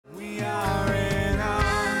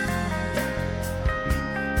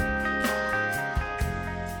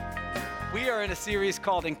series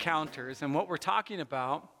called Encounters, and what we're talking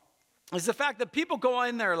about is the fact that people go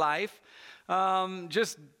in their life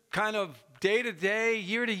just kind of day to day,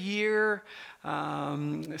 year to year,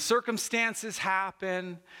 circumstances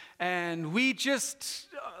happen, and we just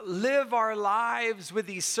live our lives with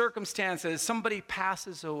these circumstances. Somebody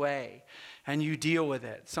passes away, and you deal with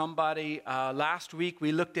it. Somebody, last week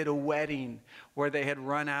we looked at a wedding where they had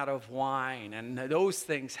run out of wine, and those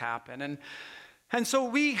things happen. And so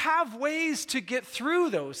we have ways to get through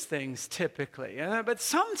those things typically, but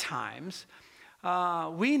sometimes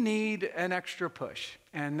we need an extra push,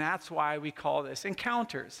 and that's why we call this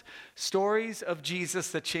Encounters. Stories of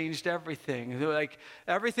Jesus that changed everything. Like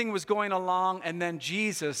everything was going along, and then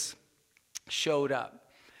Jesus showed up.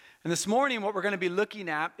 And this morning, what we're going to be looking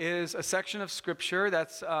at is a section of Scripture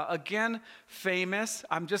that's, again, famous.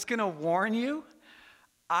 I'm just going to warn you,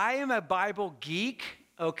 I am a Bible geek.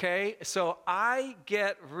 Okay, so I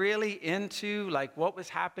get really into like what was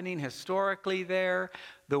happening historically there,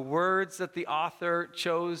 the words that the author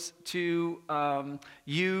chose to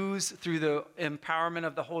use through the empowerment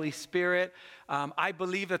of the Holy Spirit. I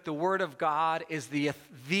believe that the Word of God is the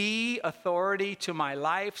authority to my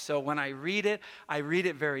life. So when I read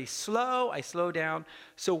it very slow. I slow down.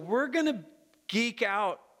 So we're going to geek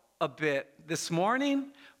out a bit this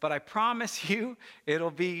morning, but I promise you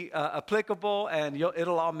it'll be applicable and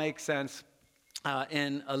it'll all make sense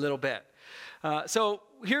in a little bit. So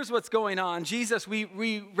here's what's going on. Jesus,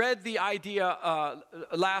 we read the idea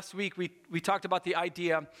last week. We talked about the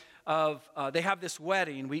idea of they have this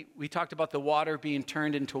wedding. We talked about the water being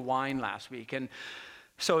turned into wine last week. And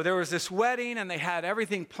so there was this wedding and they had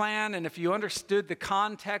everything planned. And if you understood the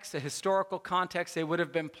context, the historical context, they would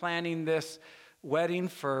have been planning this wedding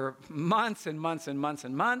for months and months and months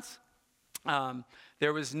and months.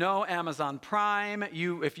 There was no Amazon Prime.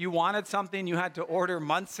 If you wanted something, you had to order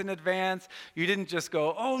months in advance. You didn't just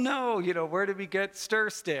go, oh no, where did we get stir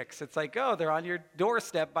sticks? It's like, oh, they're on your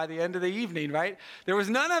doorstep by the end of the evening, right? There was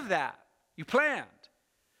none of that. You planned.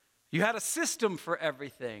 You had a system for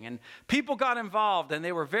everything, and people got involved, and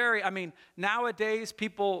they were nowadays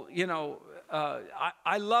people,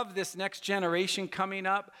 I love this next generation coming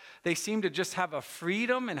up. They seem to just have a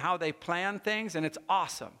freedom in how they plan things, and it's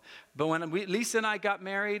awesome. But when Lisa and I got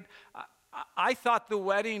married, I thought the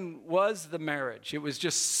wedding was the marriage. It was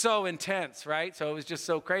just so intense, right? So it was just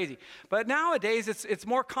so crazy. But nowadays, it's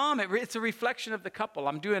more calm. It's a reflection of the couple.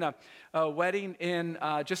 I'm doing a wedding in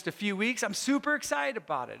just a few weeks. I'm super excited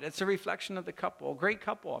about it. It's a reflection of the couple. A great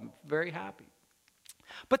couple. I'm very happy.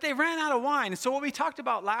 But they ran out of wine. And so what we talked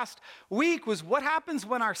about last week was what happens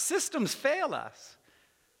when our systems fail us.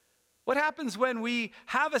 What happens when we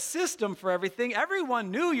have a system for everything? Everyone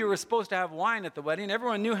knew you were supposed to have wine at the wedding.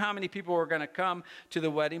 Everyone knew how many people were going to come to the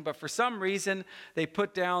wedding. But for some reason, they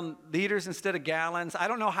put down liters instead of gallons. I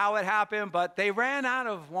don't know how it happened, but they ran out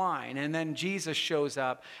of wine. And then Jesus shows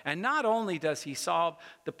up. And not only does he solve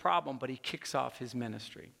the problem, but he kicks off his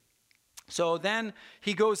ministry. So then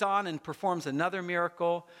he goes on and performs another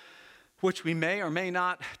miracle, which we may or may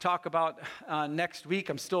not talk about next week.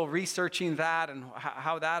 I'm still researching that and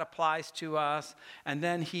how that applies to us. And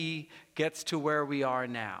then he gets to where we are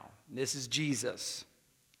now. This is Jesus.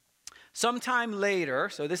 Sometime later,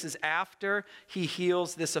 so this is after he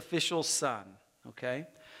heals this official's son, okay?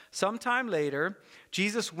 Sometime later,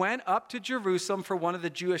 Jesus went up to Jerusalem for one of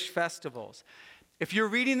the Jewish festivals. If you're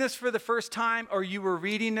reading this for the first time or you were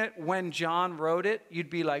reading it when John wrote it,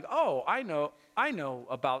 you'd be like, oh, I know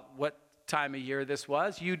about what time of year this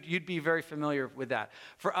was. You'd be very familiar with that.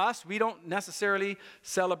 For us, we don't necessarily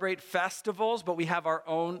celebrate festivals, but we have our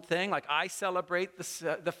own thing. Like I celebrate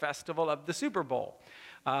the festival of the Super Bowl.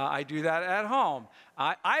 I do that at home.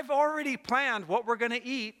 I've already planned what we're going to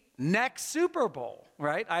eat next Super Bowl,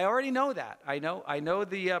 right? I already know that. I know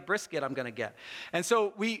the brisket I'm going to get. And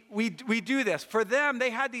so we do this. For them,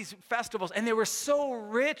 they had these festivals, and they were so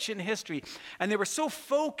rich in history, and they were so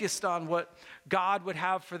focused on what God would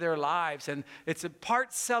have for their lives. And it's a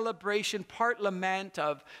part celebration, part lament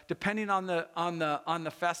of depending on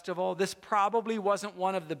the festival. This probably wasn't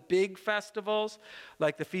one of the big festivals,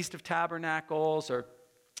 like the Feast of Tabernacles or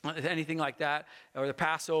anything like that, or the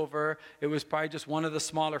Passover. It was probably just one of the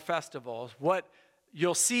smaller festivals. What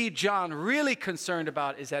you'll see John really concerned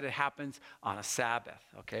about is that it happens on a Sabbath.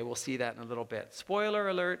 Okay, we'll see that in a little bit. Spoiler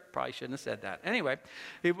alert, probably shouldn't have said that. Anyway,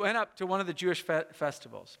 he went up to one of the Jewish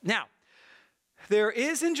festivals. Now, there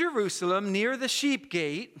is in Jerusalem near the sheep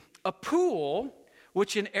gate a pool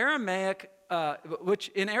which in Aramaic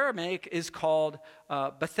is called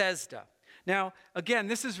Bethesda. Now, again,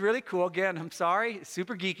 this is really cool. Again, I'm sorry, it's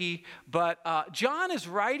super geeky, but John is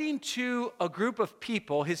writing to a group of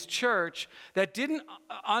people, his church, that didn't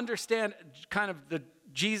understand kind of the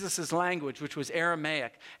Jesus' language, which was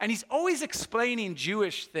Aramaic. And he's always explaining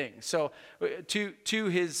Jewish things so to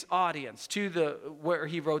his audience, where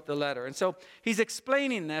he wrote the letter. And so he's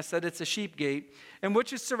explaining this, that it's a sheep gate, and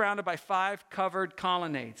which is surrounded by 5 covered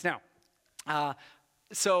colonnades. Now,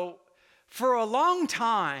 so for a long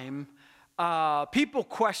time, people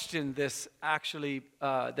questioned this, actually,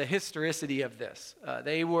 the historicity of this.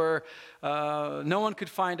 No one could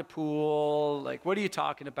find a pool. Like, what are you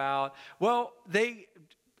talking about? Well, they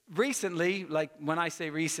recently, like when I say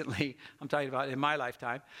recently, I'm talking about in my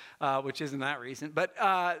lifetime, which isn't that recent, but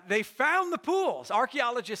they found the pools.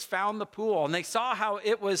 Archaeologists found the pool, and they saw how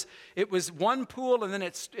it was one pool, and then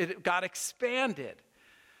it got expanded.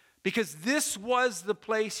 Because this was the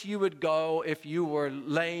place you would go if you were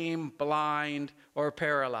lame, blind, or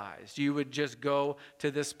paralyzed. You would just go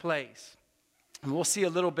to this place. And we'll see a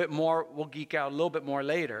little bit more, we'll geek out a little bit more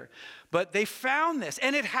later. But they found this,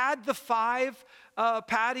 and it had the 5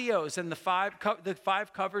 patios and the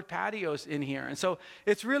 5 covered patios in here. And so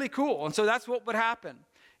it's really cool. And so that's what would happen.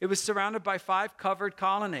 It was surrounded by 5 covered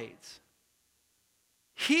colonnades.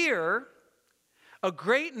 Here, a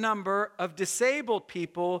great number of disabled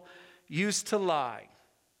people used to lie.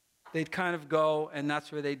 They'd kind of go, and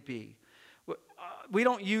that's where they'd be. We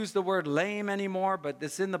don't use the word lame anymore, but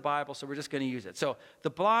it's in the Bible, so we're just going to use it. So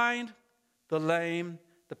the blind, the lame,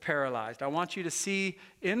 the paralyzed. I want you to see,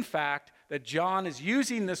 in fact, that John is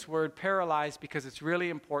using this word paralyzed because it's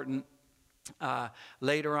really important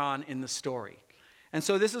later on in the story. And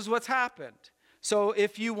so this is what's happened. So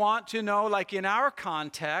if you want to know, like in our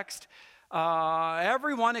context,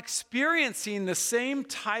 everyone experiencing the same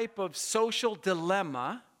type of social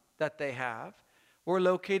dilemma that they have, we're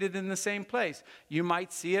located in the same place. You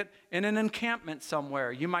might see it in an encampment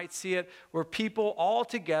somewhere. You might see it where people all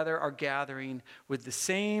together are gathering with the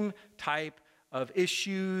same type of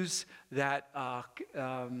issues that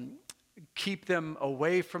keep them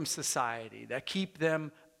away from society, that keep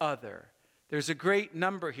them other. There's a great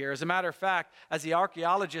number here. As a matter of fact, as the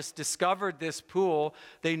archaeologists discovered this pool,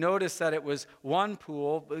 they noticed that it was one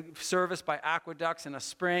pool serviced by aqueducts and a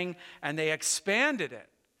spring, and they expanded it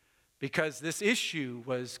because this issue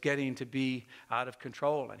was getting to be out of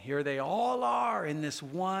control. And here they all are in this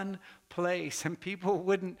one place, and people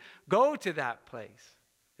wouldn't go to that place.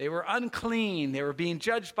 They were unclean. They were being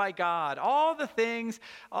judged by God. All the things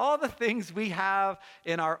we have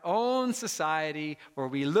in our own society where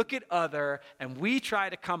we look at other and we try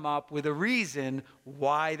to come up with a reason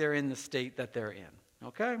why they're in the state that they're in.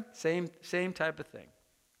 Okay? Same type of thing.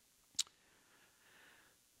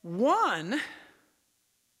 One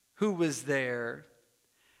who was there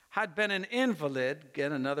had been an invalid.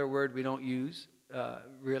 Again, another word we don't use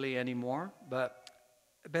really anymore, but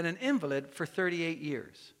been an invalid for 38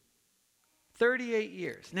 years. 38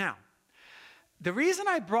 years. Now, the reason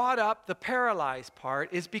I brought up the paralyzed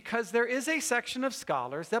part is because there is a section of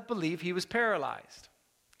scholars that believe he was paralyzed.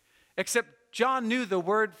 Except John knew the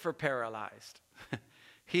word for paralyzed.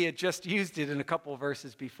 He had just used it in a couple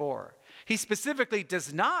verses before. He specifically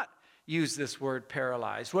does not use this word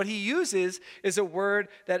paralyzed. What he uses is a word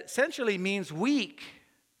that essentially means weak.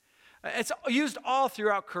 It's used all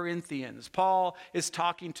throughout Corinthians. Paul is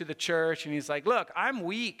talking to the church, and he's like, look, I'm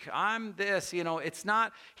weak. I'm this. It's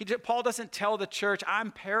not, Paul doesn't tell the church,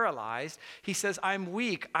 I'm paralyzed. He says, I'm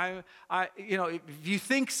weak. If you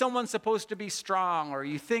think someone's supposed to be strong, or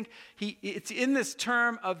you think it's in this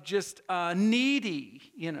term of just needy,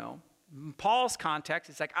 Paul's context,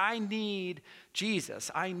 it's like, I need Jesus.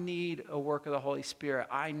 I need a work of the Holy Spirit.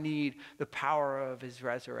 I need the power of his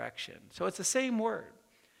resurrection. So it's the same word.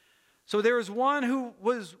 So there was one who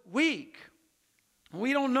was weak.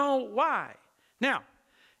 We don't know why. Now,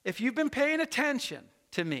 if you've been paying attention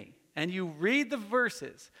to me and you read the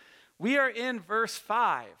verses, we are in verse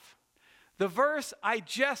 5. The verse I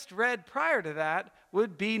just read prior to that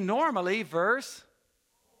would be normally verse.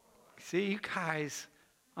 See, you guys,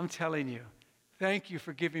 I'm telling you, thank you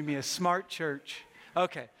for giving me a smart church.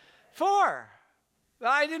 Okay, 4.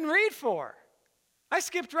 I didn't read 4. I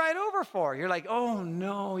skipped right over 4. You're like, oh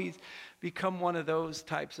no, he's become one of those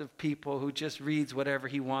types of people who just reads whatever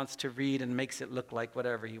he wants to read and makes it look like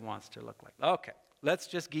whatever he wants to look like. Okay, let's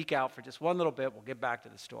just geek out for just one little bit. We'll get back to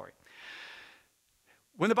the story.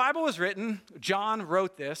 When the Bible was written, John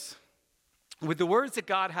wrote this with the words that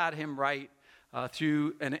God had him write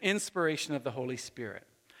through an inspiration of the Holy Spirit.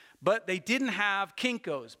 But they didn't have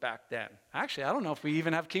Kinkos back then. Actually, I don't know if we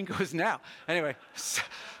even have Kinkos now. Anyway,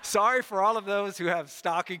 sorry for all of those who have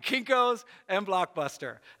stock in Kinkos and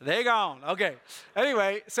Blockbuster. They gone. Okay.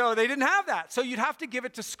 Anyway, so they didn't have that. So you'd have to give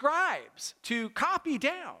it to scribes to copy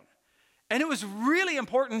down. And it was a really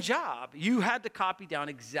important job. You had to copy down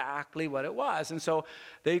exactly what it was. And so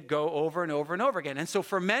they'd go over and over and over again. And so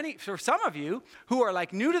for some of you who are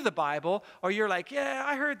like new to the Bible, or you're like, yeah,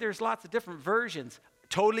 I heard there's lots of different versions.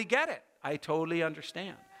 Totally get it. I totally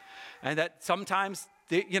understand. And that sometimes,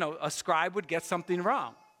 a scribe would get something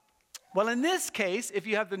wrong. Well, in this case, if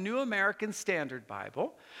you have the New American Standard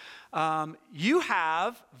Bible, you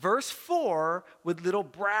have verse 4 with little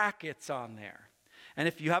brackets on there. And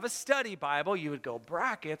if you have a study Bible, you would go,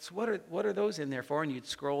 brackets, what are those in there for? And you'd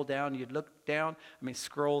scroll down, you'd look down,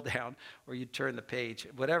 scroll down, or you'd turn the page,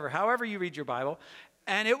 however you read your Bible.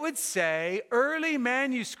 And it would say, early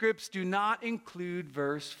manuscripts do not include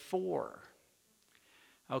verse 4.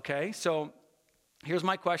 Okay, so here's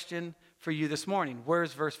my question for you this morning.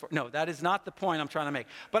 Where's verse 4? No, that is not the point I'm trying to make.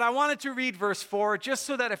 But I wanted to read verse 4 just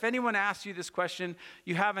so that if anyone asks you this question,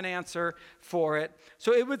 you have an answer for it.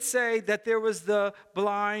 So it would say that there was the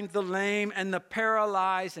blind, the lame, and the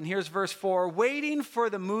paralyzed. And here's verse 4. Waiting for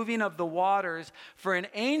the moving of the waters, for an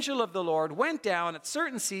angel of the Lord went down at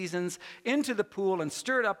certain seasons into the pool and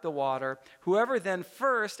stirred up the water. Whoever then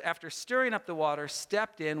first, after stirring up the water,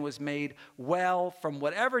 stepped in was made well from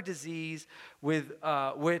whatever disease with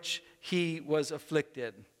which he was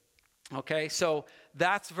afflicted. Okay, so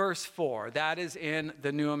that's verse 4. That is in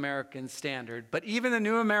the New American Standard. But even the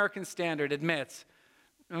New American Standard admits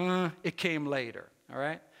it came later. All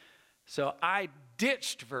right? So I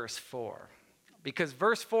ditched verse 4 because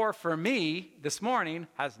verse 4 for me this morning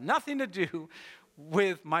has nothing to do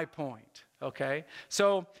with my point. Okay,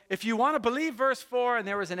 so if you want to believe verse 4 and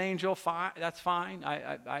there was an angel, fine, that's fine.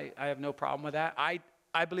 I have no problem with that.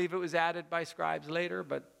 I believe it was added by scribes later,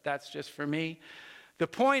 but that's just for me. The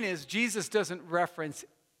point is, Jesus doesn't reference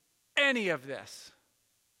any of this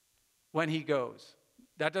when he goes.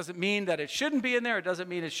 That doesn't mean that it shouldn't be in there. It doesn't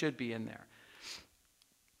mean it should be in there.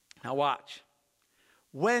 Now watch.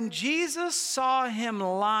 When Jesus saw him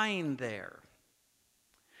lying there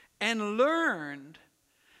and learned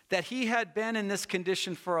that he had been in this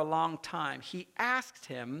condition for a long time, he asked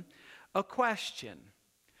him a question.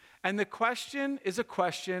 And the question is a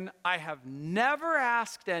question I have never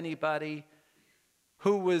asked anybody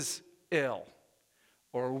who was ill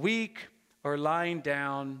or weak or lying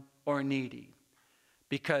down or needy,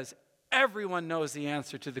 because everyone knows the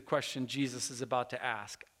answer to the question Jesus is about to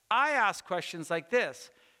ask. I ask questions like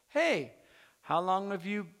this. Hey, how long have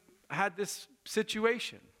you had this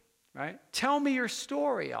situation, right? Tell me your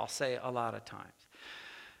story, I'll say a lot of times.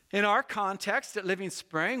 In our context at Living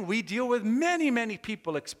Spring, we deal with many, many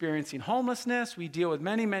people experiencing homelessness. We deal with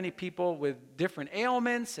many, many people with different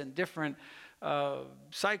ailments and different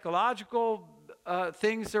psychological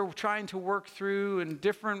things they're trying to work through in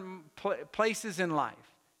different places in life.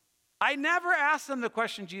 I never ask them the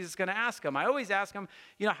question Jesus is going to ask them. I always ask them,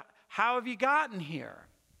 how have you gotten here?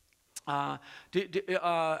 Have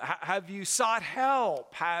you sought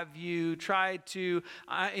help? Have you tried to,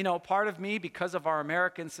 part of me, because of our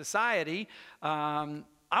American society, I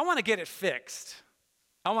want to get it fixed.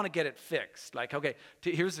 I want to get it fixed. Like, okay,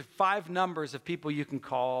 here's the 5 numbers of people you can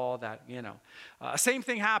call that, Same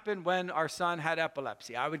thing happened when our son had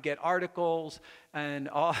epilepsy. I would get articles and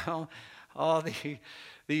all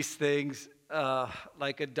these things,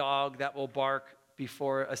 like a dog that will bark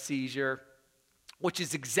before a seizure, which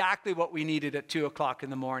is exactly what we needed at 2 o'clock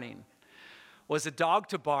in the morning, was a dog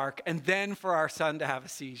to bark and then for our son to have a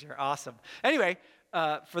seizure. Awesome. Anyway,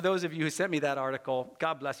 for those of you who sent me that article,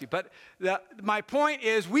 God bless you. But my point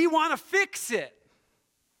is, we want to fix it.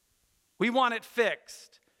 We want it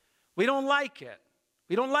fixed. We don't like it.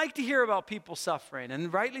 We don't like to hear about people suffering,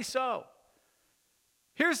 and rightly so.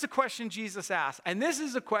 Here's the question Jesus asked, and this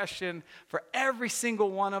is a question for every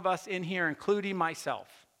single one of us in here, including myself.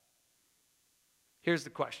 Here's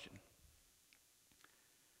the question.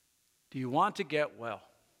 Do you want to get well?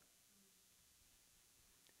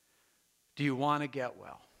 Do you want to get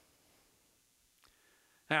well?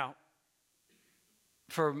 Now,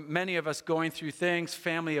 for many of us going through things,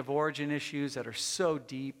 family of origin issues that are so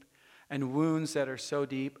deep and wounds that are so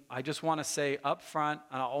deep, I just want to say up front,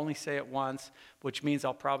 and I'll only say it once, which means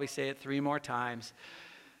I'll probably say it 3 more times.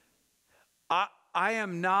 I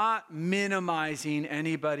am not minimizing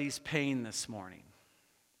anybody's pain this morning.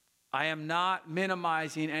 I am not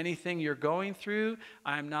minimizing anything you're going through.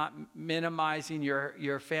 I'm not minimizing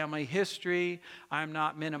your family history. I'm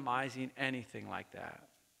not minimizing anything like that.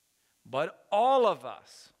 But all of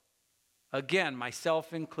us again,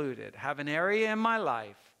 myself included, have an area in my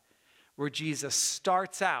life where Jesus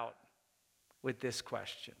starts out with this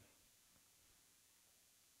question.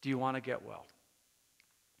 Do you want to get well?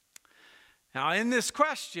 Now, in this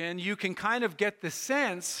question, you can kind of get the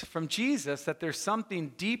sense from Jesus that there's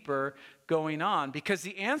something deeper going on, because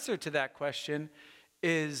the answer to that question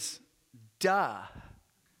is duh.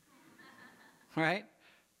 Right?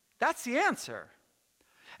 That's the answer.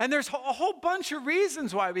 And there's a whole bunch of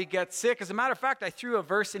reasons why we get sick. As a matter of fact, I threw a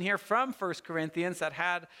verse in here from 1 Corinthians that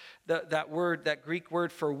had that Greek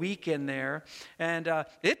word for weak in there. And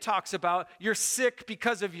it talks about you're sick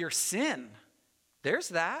because of your sin. There's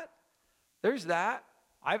that. There's that.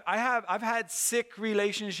 I've had sick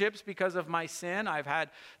relationships because of my sin. I've had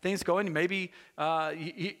things going. Maybe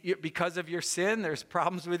because of your sin, there's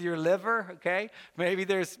problems with your liver, okay? Maybe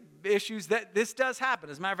there's issues. That this does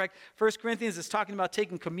happen. As a matter of fact, 1 Corinthians is talking about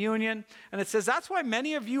taking communion, and it says that's why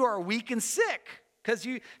many of you are weak and sick, because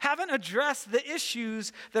you haven't addressed the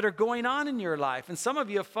issues that are going on in your life. And some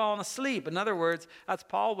of you have fallen asleep. In other words, that's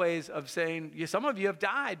Paul's ways of saying some of you have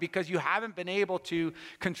died because you haven't been able to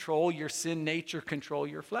control your sin nature, control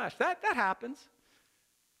your flesh. That happens.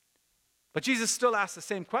 But Jesus still asks the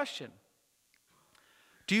same question.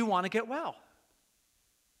 Do you want to get well?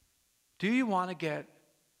 Do you want to get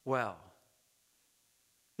well?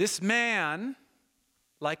 This man,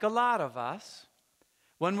 like a lot of us,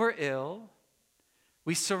 when we're ill,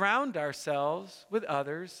 we surround ourselves with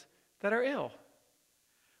others that are ill,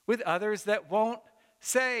 with others that won't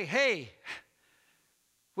say, hey,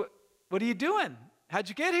 what are you doing? How'd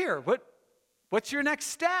you get here? What's your next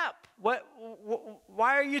step?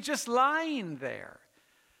 Why are you just lying there?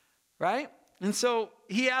 Right? And so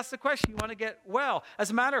he asked the question, you want to get well? As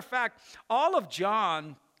a matter of fact, all of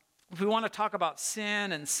John, if we want to talk about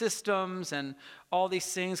sin and systems and all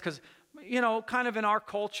these things, because kind of in our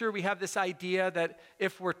culture, we have this idea that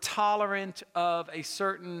if we're tolerant of a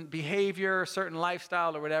certain behavior, a certain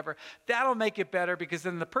lifestyle or whatever, that'll make it better, because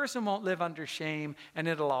then the person won't live under shame and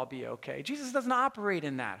it'll all be okay. Jesus doesn't operate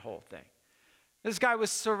in that whole thing. This guy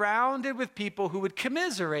was surrounded with people who would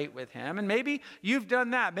commiserate with him, and maybe you've done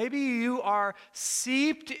that. Maybe you are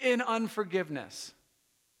seeped in unforgiveness,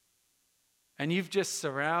 and you've just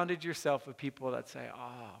surrounded yourself with people that say,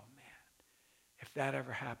 oh, if that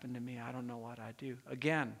ever happened to me, I don't know what I'd do.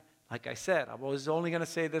 Again, like I said, I was only going to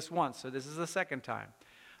say this once, so this is the second time.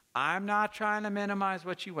 I'm not trying to minimize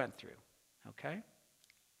what you went through, okay?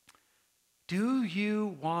 Do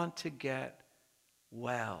you want to get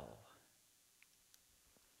well?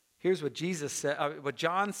 Here's what what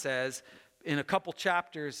John says in a couple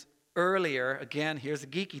chapters earlier. Again, here's a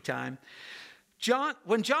geeky time.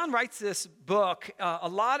 When John writes this book,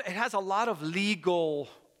 it has a lot of legal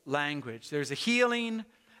language. There's a healing,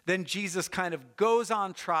 then Jesus kind of goes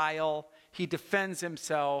on trial, he defends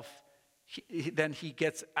himself, then he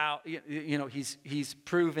gets out, he's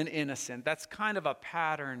proven innocent. That's kind of a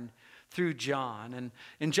pattern through John. And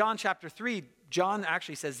in John chapter 3, John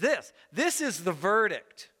actually says this is the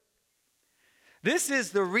verdict. This is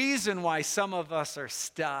the reason why some of us are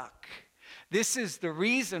stuck. This is the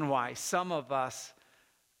reason why some of us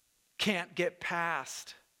can't get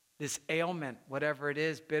past this ailment, whatever it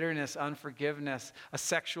is, bitterness, unforgiveness, a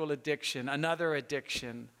sexual addiction, another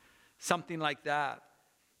addiction, something like that.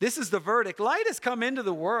 This is the verdict. Light has come into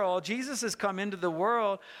the world. Jesus has come into the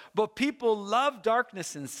world, but people love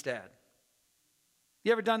darkness instead.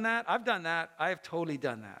 You ever done that? I've done that. I have totally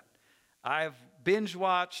done that. I've binge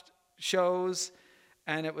watched shows,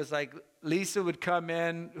 and it was like Lisa would come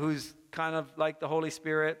in, who's kind of like the Holy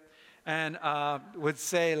Spirit, and would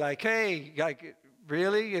say like, hey, like,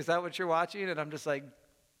 really? Is that what you're watching? And I'm just like,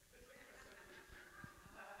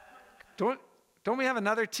 don't we have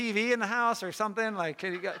another TV in the house or something? Like,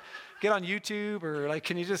 can you get on YouTube, or like,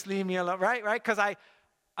 can you just leave me alone? Right? Because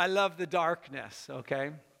I love the darkness,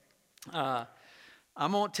 okay? I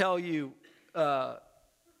won't tell you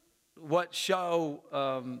what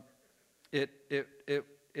show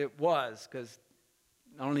it was, because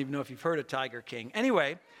I don't even know if you've heard of Tiger King.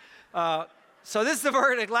 Anyway, so this is the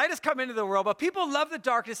verdict. Light has come into the world, but people love the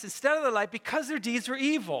darkness instead of the light because their deeds were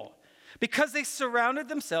evil. Because they surrounded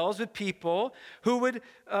themselves with people who would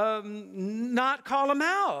not call them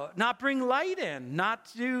out, not bring light in, not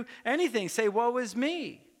do anything, say, woe is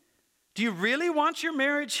me. Do you really want your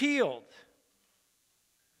marriage healed?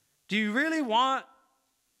 Do you really want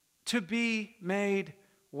to be made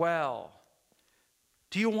well?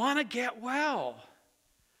 Do you want to get well?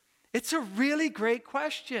 It's a really great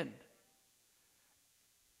question.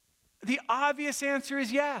 The obvious answer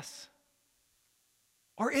is yes.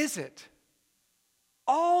 Or is it?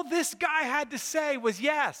 All this guy had to say was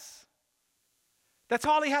yes. That's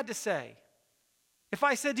all he had to say. If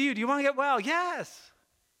I said to you, do you want to get well? Yes.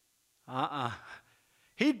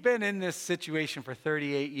 He'd been in this situation for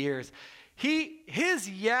 38 years. His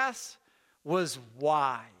yes was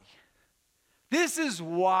why. This is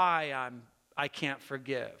why I can't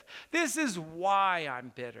forgive. This is why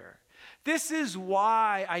I'm bitter. This is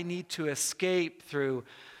why I need to escape through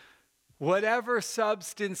whatever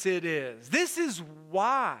substance it is. This is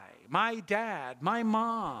why my dad, my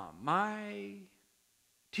mom,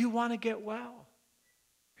 do you want to get well?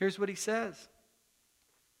 Here's what he says.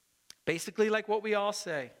 Basically like what we all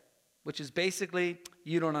say, which is basically,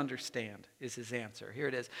 you don't understand, is his answer. Here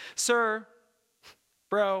it is. Sir,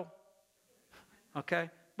 bro, okay,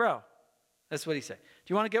 bro. That's what he said.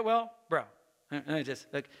 Do you want to get well? Bro. And this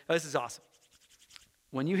is awesome.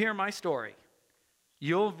 When you hear my story,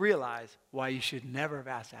 you'll realize why you should never have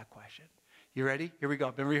asked that question. You ready? Here we go.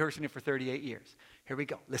 I've been rehearsing it for 38 years. Here we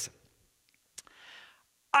go. Listen.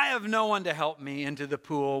 I have no one to help me into the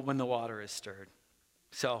pool when the water is stirred.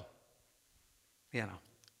 So, Is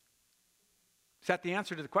that the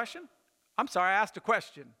answer to the question? I'm sorry, I asked a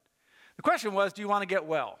question. The question was, do you want to get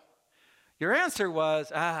well? Your answer was,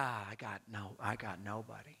 I got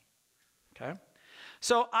nobody. Okay?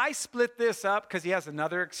 So I split this up because he has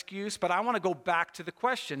another excuse, but I want to go back to the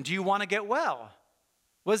question. Do you want to get well?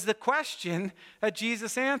 Was the question that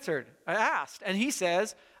Jesus asked. And he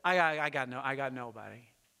says, I got nobody.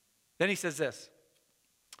 Then he says this.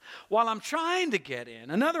 While I'm trying to get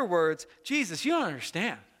in other words, Jesus, you don't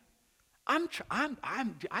understand. I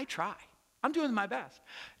try. I'm doing my best.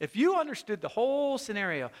 If you understood the whole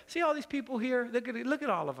scenario, see all these people here? Look at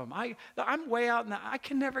all of them. I'm way out, and I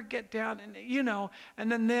can never get down,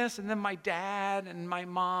 and then this, and then my dad, and my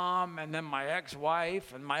mom, and then my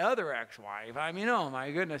ex-wife, and my other ex-wife. I mean, oh my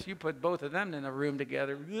goodness, you put both of them in a room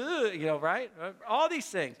together, right? All these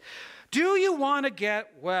things. Do you want to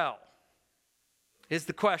get well? Is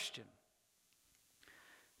the question.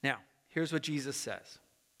 Now, here's what Jesus says.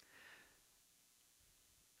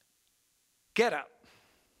 Get up.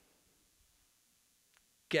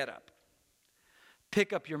 Get up.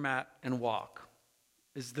 Pick up your mat and walk.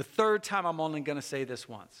 This is the third time I'm only going to say this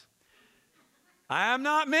once. I am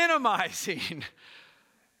not minimizing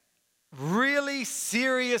really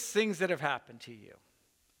serious things that have happened to you.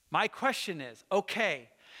 My question is, okay,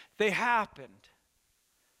 they happened.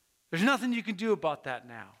 There's nothing you can do about that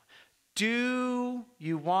now. Do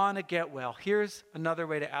you want to get well? Here's another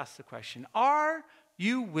way to ask the question. Are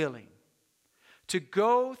you willing to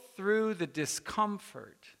go through the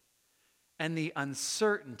discomfort and the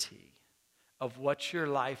uncertainty of what your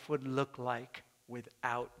life would look like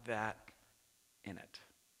without that in it?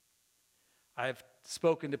 I've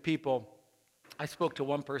spoken to people. I spoke to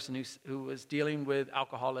one person who was dealing with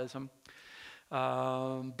alcoholism.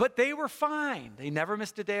 But they were fine. They never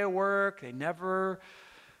missed a day of work.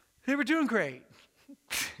 They were doing great.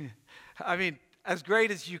 I mean, as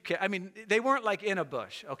great as you can. I mean, they weren't like in a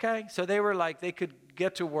bush, okay? So they were like, they could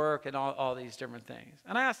get to work and all these different things.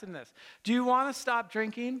 And I asked them this, do you want to stop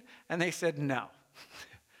drinking? And they said, no.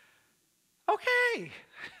 Okay.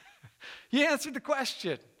 You answered the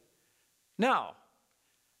question. No.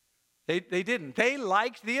 They didn't. They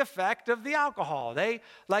liked the effect of the alcohol. They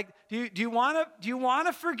like, do you want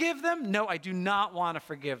to forgive them? No, I do not want to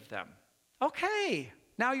forgive them. Okay,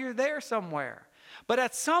 now you're there somewhere. But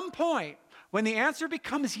at some point, when the answer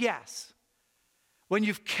becomes yes, when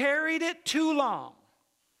you've carried it too long,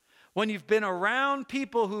 when you've been around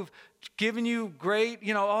people who've given you great,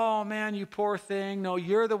 oh man, you poor thing. No,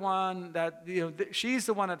 you're the one that, she's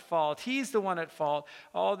the one at fault. He's the one at fault.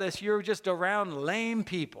 All this, you're just around lame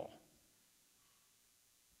people.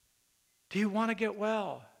 Do you want to get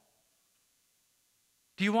well?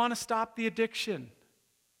 Do you want to stop the addiction?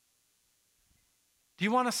 Do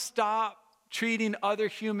you want to stop treating other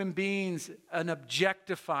human beings and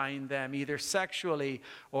objectifying them, either sexually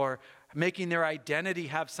or making their identity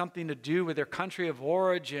have something to do with their country of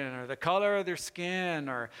origin or the color of their skin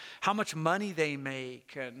or how much money they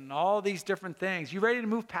make and all these different things? You ready to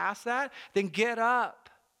move past that? Then get up.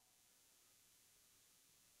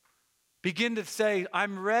 Begin to say,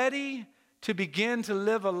 I'm ready to begin to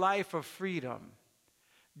live a life of freedom.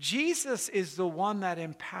 Jesus is the one that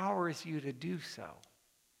empowers you to do so.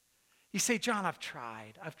 You say, John, I've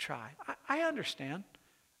tried. I understand.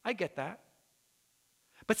 I get that.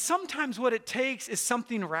 But sometimes what it takes is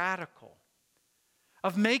something radical,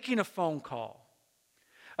 of making a phone call,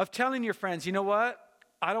 of telling your friends, you know what?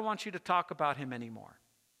 I don't want you to talk about him anymore.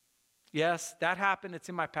 Yes, that happened. It's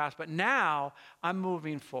in my past. But now I'm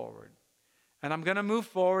moving forward. And I'm going to move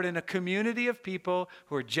forward in a community of people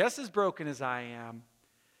who are just as broken as I am,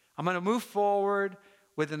 I'm going to move forward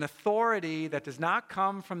with an authority that does not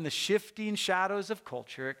come from the shifting shadows of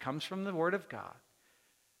culture. It comes from the Word of God.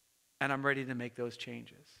 And I'm ready to make those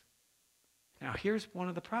changes. Now, here's one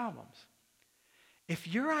of the problems. If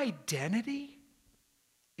your identity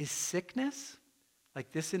is sickness,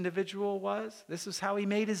 like this individual was, this is how he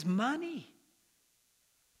made his money.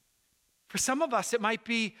 For some of us, it might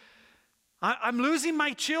be, I'm losing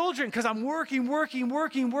my children because I'm working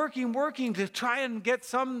to try and get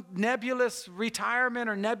some nebulous retirement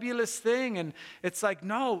or nebulous thing. And it's like,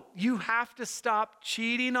 no, you have to stop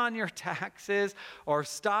cheating on your taxes or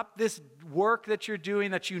stop this work that you're doing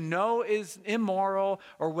that you know is immoral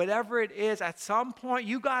or whatever it is. At some point,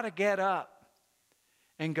 you got to get up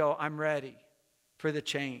and go, I'm ready for the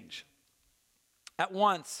change. At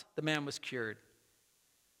once, the man was cured.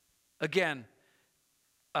 Again,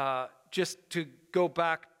 just to go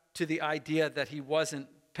back to the idea that he wasn't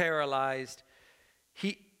paralyzed,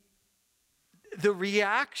 the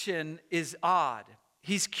reaction is odd.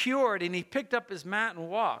 He's cured and he picked up his mat and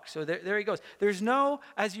walked. So there he goes. There's no,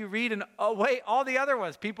 as you read in all the other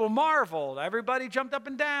ones, people marveled. Everybody jumped up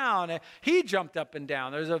and down. He jumped up and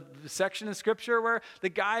down. There's a section in Scripture where the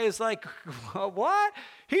guy is like, what?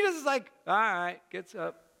 He just is like, all right, gets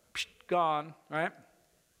up, gone, right?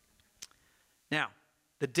 Now,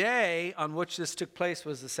 the day on which this took place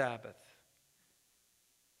was the Sabbath.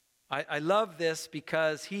 I love this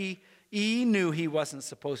because he knew he wasn't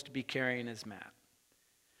supposed to be carrying his mat.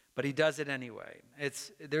 But he does it anyway.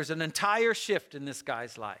 There's an entire shift in this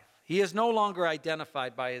guy's life. He is no longer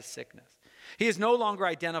identified by his sickness. He is no longer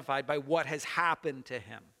identified by what has happened to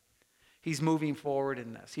him. He's moving forward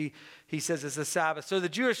in this. He says it's the Sabbath. So the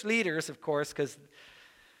Jewish leaders, of course, because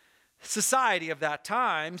society of that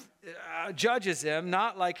time judges him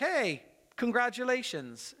not like, hey,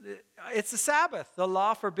 congratulations. It's the Sabbath. The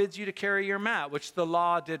law forbids you to carry your mat, which the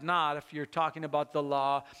law did not. If you're talking about the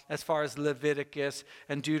law as far as Leviticus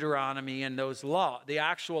and Deuteronomy and those laws, the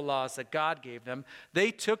actual laws that God gave them, they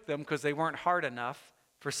took them because they weren't hard enough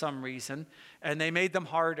for some reason, and they made them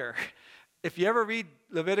harder. If you ever read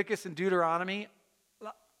Leviticus and Deuteronomy,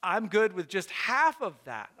 I'm good with just half of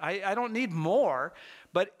that. I don't need more.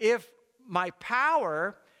 But if my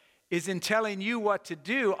power is in telling you what to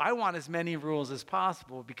do, I want as many rules as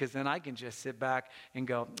possible because then I can just sit back and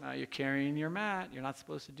go, oh, you're carrying your mat. You're not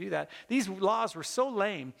supposed to do that. These laws were so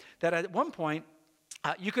lame that at one point,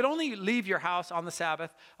 you could only leave your house on the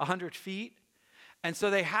Sabbath 100 feet. And so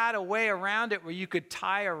they had a way around it where you could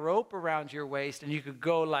tie a rope around your waist and you could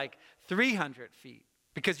go like 300 feet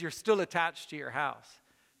because you're still attached to your house.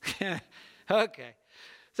 Okay.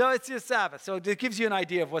 So it's your Sabbath. So it gives you an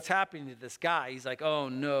idea of what's happening to this guy. He's like, oh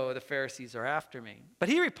no, the Pharisees are after me. But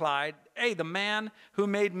he replied, hey, the man who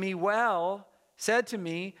made me well said to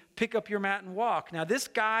me, pick up your mat and walk. Now this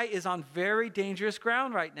guy is on very dangerous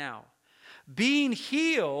ground right now. Being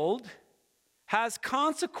healed has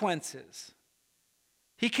consequences.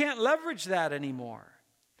 He can't leverage that anymore.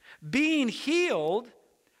 Being healed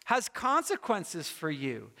has consequences for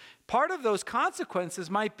you. Part of those consequences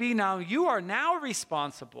might be now you are now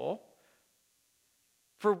responsible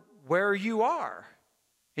for where you are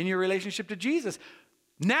in your relationship to Jesus.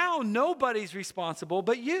 Now nobody's responsible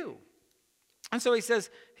but you. And so he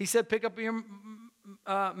said, pick up your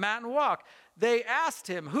mat and walk. They asked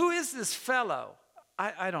him, who is this fellow?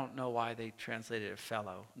 I don't know why they translated it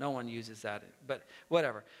fellow. No one uses that, but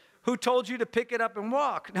whatever. Who told you to pick it up and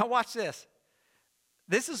walk? Now watch this.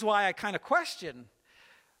 This is why I kind of question.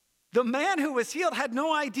 The man who was healed had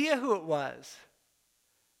no idea who it was.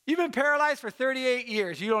 You've been paralyzed for 38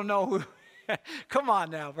 years. You don't know who. Come on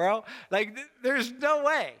now, bro. Like, there's no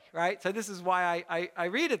way, right? So this is why I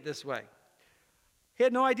read it this way. He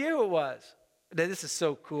had no idea who it was. This is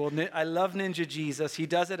so cool. I love Ninja Jesus. He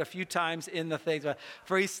does it a few times in the things.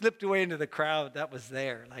 For he slipped away into the crowd that was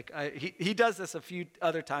there. He does this a few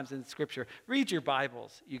other times in Scripture. Read your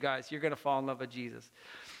Bibles, you guys. You're going to fall in love with Jesus.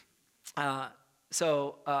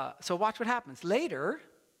 So watch what happens. Later,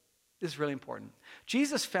 this is really important.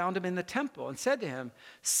 Jesus found him in the temple and said to him,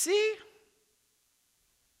 see,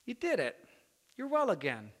 you did it. You're well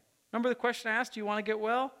again. Remember the question I asked, do you want to get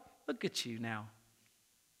well? Look at you now.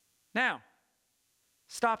 Now,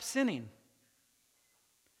 stop sinning.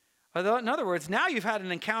 In other words, now you've had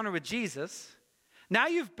an encounter with Jesus. Now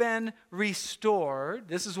you've been restored.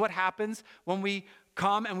 This is what happens when we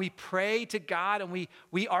come and we pray to God and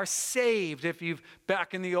we are saved. If you've,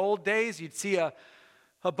 back in the old days, you'd see a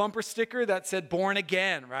a bumper sticker that said born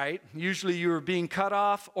again, right? Usually you were being cut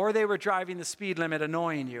off or they were driving the speed limit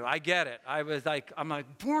annoying you. I get it. I'm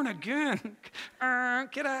like, born again?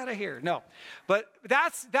 Get out of here. No. But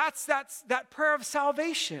that's that prayer of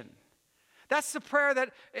salvation. That's the prayer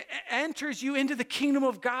that enters you into the kingdom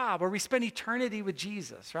of God where we spend eternity with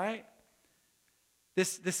Jesus, right?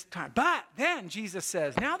 This time. But then Jesus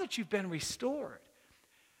says, now that you've been restored,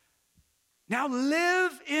 now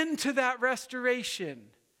live into that restoration.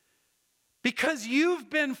 Because you've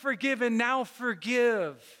been forgiven, now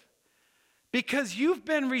forgive. Because you've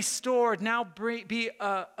been restored, now be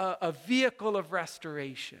a vehicle of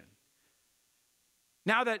restoration.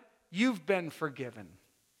 Now that you've been forgiven.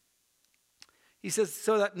 He says,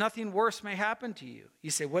 so that nothing worse may happen to you. You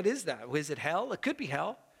say, what is that? Is it hell? It could be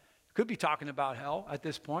hell. It could be talking about hell at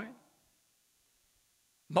this point.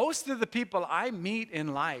 Most of the people I meet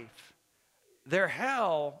in life, their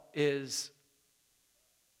hell is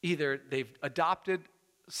either they've adopted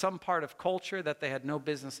some part of culture that they had no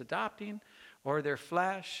business adopting, or their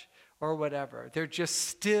flesh, or whatever. They're just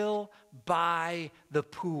still by the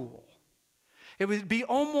pool. It would be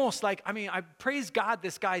almost like, I praise God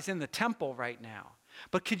this guy's in the temple right now.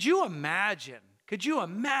 But could you imagine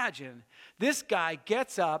this guy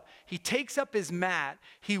gets up, he takes up his mat,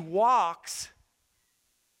 he walks,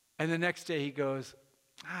 and the next day he goes,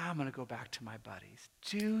 I'm going to go back to my buddies.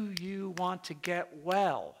 Do you want to get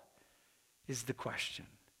well? Is the question.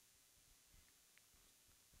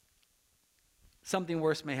 Something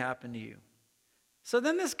worse may happen to you. So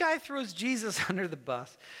then this guy throws Jesus under the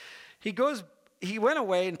bus. He went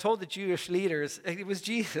away and told the Jewish leaders, it was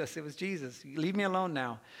Jesus, leave me alone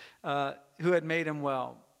now, who had made him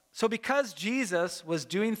well. So because Jesus was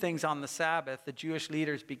doing things on the Sabbath, the Jewish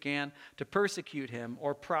leaders began to persecute him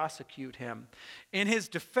or prosecute him. In his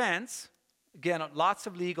defense, again, lots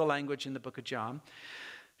of legal language in the book of John,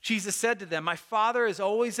 Jesus said to them, my Father is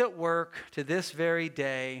always at work to this very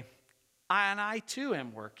day, and I too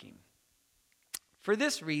am working. For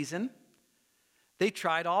this reason, they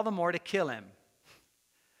tried all the more to kill him.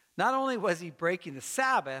 Not only was he breaking the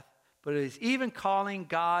Sabbath, but he was even calling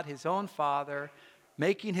God his own Father,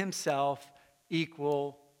 making himself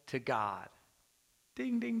equal to God.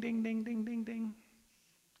 Ding, ding, ding, ding, ding, ding, ding.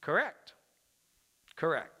 Correct.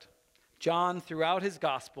 John, throughout his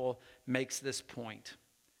gospel, makes this point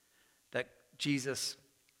that Jesus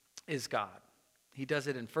is God. He does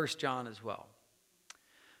it in 1 John as well.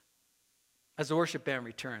 As the worship band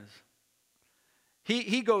returns,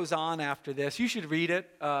 he goes on after this. You should read it,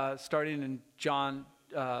 starting in John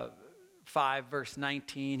 5, verse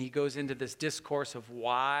 19. He goes into this discourse of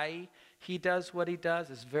why he does what he does.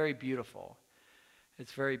 It's very beautiful.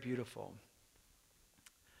 It's very beautiful.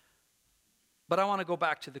 But I want to go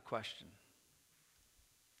back to the question.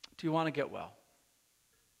 Do you want to get well?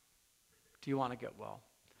 Do you want to get well?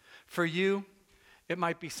 For you, it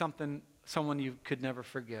might be someone you could never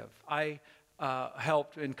forgive. I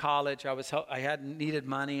helped in college. I hadn't needed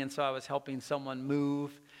money, and so I was helping someone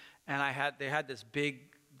move, and they had this big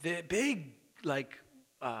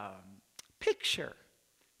picture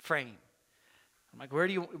frame. I'm like, where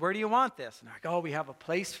do you want this? And they're like, oh, we have a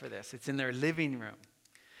place for this. It's in their living room.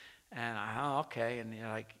 And okay. And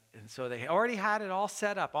and so they already had it all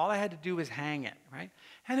set up. All I had to do was hang it, right?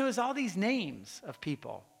 And there was all these names of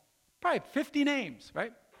people, probably 50 names,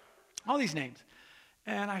 right? All these names.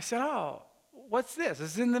 And I said, oh, what's this?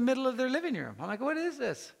 This is in the middle of their living room. I'm like, what is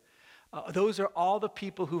this? Those are all the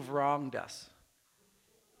people who've wronged us.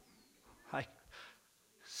 Like,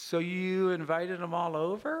 so you invited them all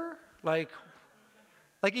over? Like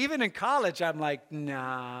even in college, I'm like,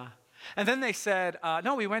 nah. And then they said,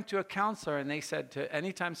 no, we went to a counselor, and they said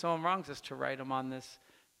anytime someone wrongs us to write them on this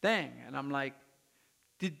thing. And I'm like,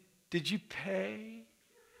 did you pay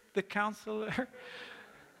the counselor?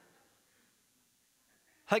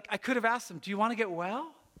 Like, I could have asked them, do you want to get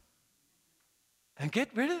well? And get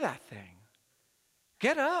rid of that thing.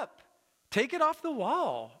 Get up. Take it off the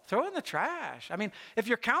wall. Throw it in the trash. I mean, if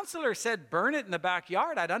your counselor said burn it in the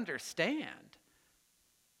backyard, I'd understand.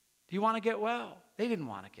 Do you want to get well? They didn't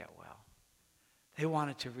want to get well. They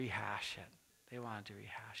wanted to rehash it.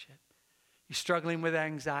 You struggling with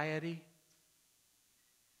anxiety? Do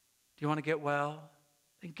you want to get well?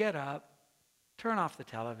 Then get up. Turn off the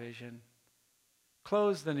television.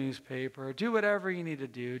 Close the newspaper. Do whatever you need to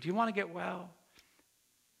do. Do you want to get well?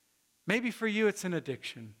 Maybe for you it's an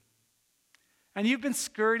addiction. And you've been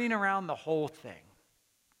skirting around the whole thing.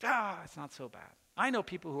 It's not so bad. I know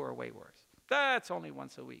people who are way worse. That's only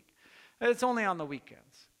once a week. It's only on the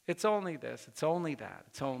weekends. It's only this. It's only that.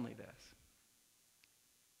 It's only this.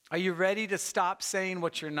 Are you ready to stop saying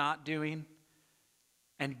what you're not doing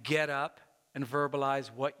and get up and verbalize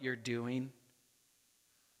what you're doing?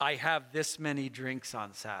 I have this many drinks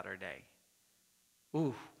on Saturday.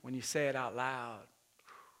 Ooh, when you say it out loud.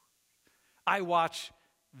 I watch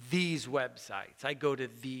these websites. I go to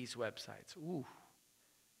these websites. Ooh,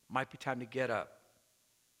 might be time to get up.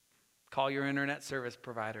 Call your internet service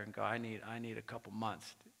provider and go, I need a couple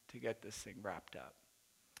months to get this thing wrapped up.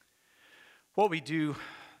 What we do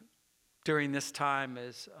during this time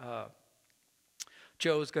is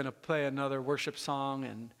Joe's going to play another worship song,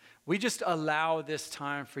 and we just allow this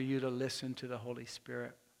time for you to listen to the Holy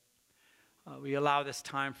Spirit. We allow this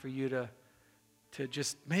time for you to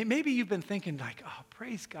just, maybe you've been thinking like, oh,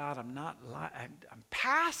 praise God, I'm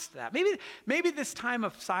past that. Maybe this time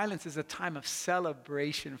of silence is a time of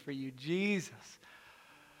celebration for you. Jesus,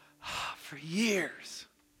 for years,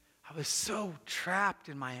 I was so trapped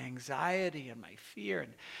in my anxiety and my fear.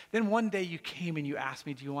 And then one day you came and you asked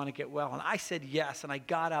me, do you want to get well? And I said yes, and I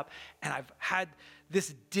got up, and I've had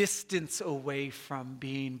this distance away from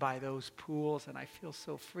being by those pools, and I feel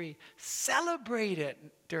so free. Celebrate it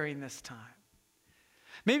during this time.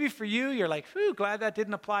 Maybe for you, you're like, whew, glad that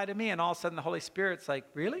didn't apply to me. And all of a sudden the Holy Spirit's like,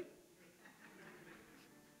 really?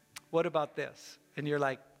 What about this? And you're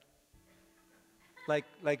like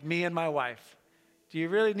me and my wife. Do you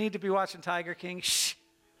really need to be watching Tiger King? Shh,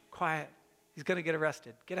 quiet. He's going to get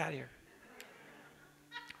arrested. Get out of here.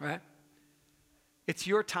 Right? It's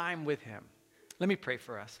your time with him. Let me pray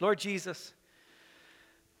for us. Lord Jesus,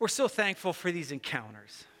 we're so thankful for these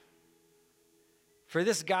encounters. For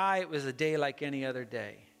this guy, it was a day like any other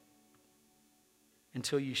day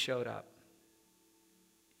until you showed up.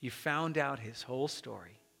 You found out his whole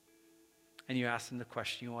story, and you asked him the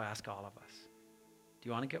question you will ask all of us. Do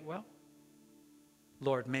you want to get well?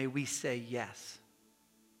 Lord, may we say yes.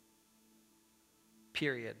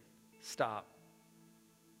 Period. Stop.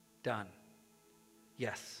 Done.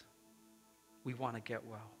 Yes. We want to get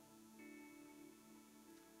well.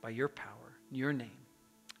 By your power, in your name.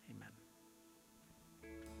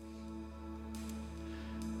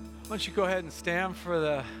 Why don't you go ahead and stand for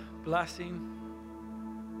the blessing?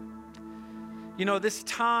 You know, this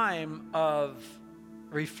time of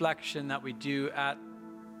reflection that we do at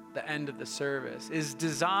the end of the service is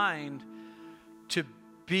designed to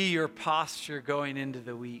be your posture going into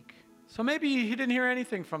the week. So maybe you didn't hear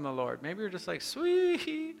anything from the Lord. Maybe you're just like,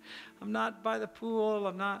 sweet, I'm not by the pool,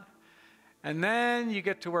 I'm not. And then you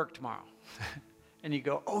get to work tomorrow. And you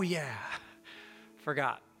go, oh yeah,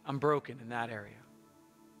 forgot, I'm broken in that area.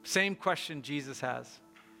 Same question Jesus has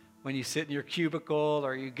when you sit in your cubicle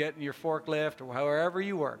or you get in your forklift or wherever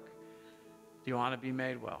you work. Do you want to be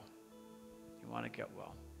made well? You want to get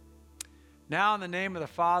well? Now in the name of the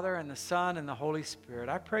Father and the Son and the Holy Spirit,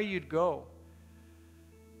 I pray you'd go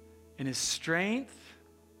in his strength,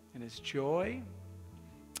 in his joy,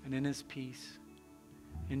 and in his peace.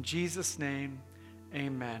 In Jesus' name,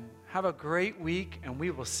 amen. Have a great week, and we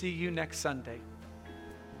will see you next Sunday.